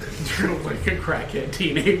You're like a crackhead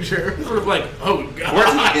teenager. Sort of oh god.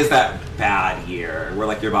 Where is that bad year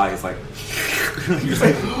where your body's like you're just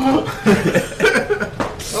like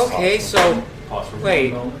Okay, so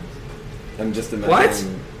wait. I'm just What?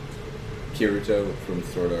 imagining Kirito from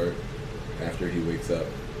Sword Art after he wakes up.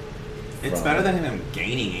 it's better than him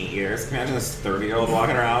gaining 8 years. Can you imagine this 30-year-old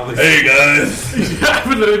walking around with Hey guys! I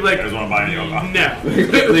would literally be like, You guys wanna buy any yoga? no.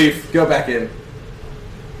 Leave. Go back in.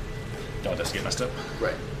 don't just get messed up.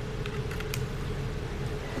 Right.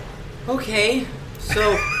 Okay,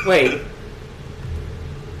 so wait.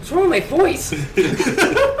 What's wrong with my voice?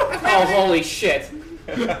 Oh, holy shit!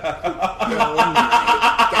 God.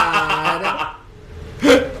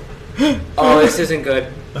 Oh, this isn't good.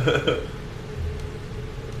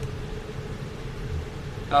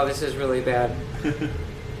 Oh, this is really bad.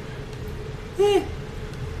 It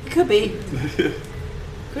could be.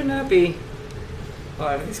 Could not be.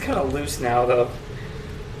 Oh, he's kind of loose now, though.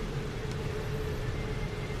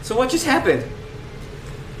 So what just happened?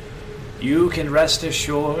 You can rest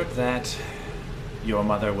assured that your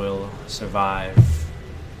mother will survive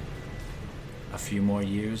a few more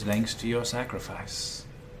years thanks to your sacrifice.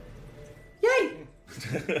 Yay!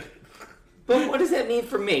 But what does that mean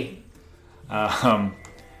for me?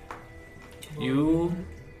 You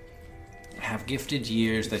have gifted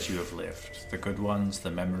years that you have lived. The good ones,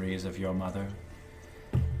 the memories of your mother.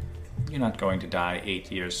 You're not going to die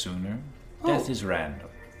 8 years sooner. Death is random.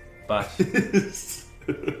 But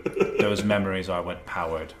those memories are what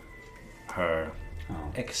powered her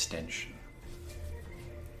extension.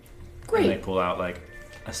 Great. And they pull out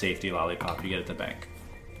a safety lollipop you get at the bank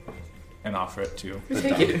and offer it to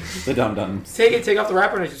Take it. The dum-dums. Take off the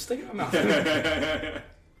wrapper and I just stick it in my mouth.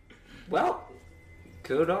 Well,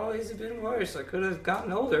 could always have been worse. I could have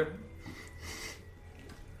gotten older.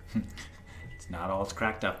 It's not all it's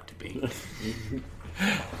cracked up to be.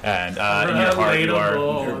 And in your heart you are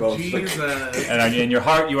Relatable. Jesus. and in your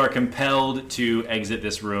heart you are compelled to exit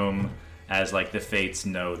this room as the fates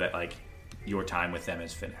know that your time with them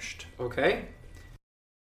is finished. Okay.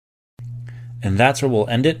 And that's where we'll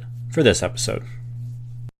end it for this episode.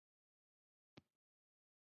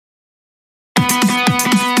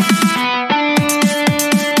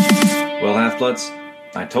 Well, Half-Bloods,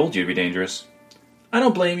 I told you to be dangerous. I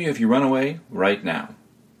don't blame you if you run away right now.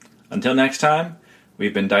 Until next time,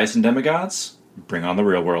 we've been Dice and Demigods. Bring on the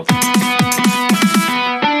real world.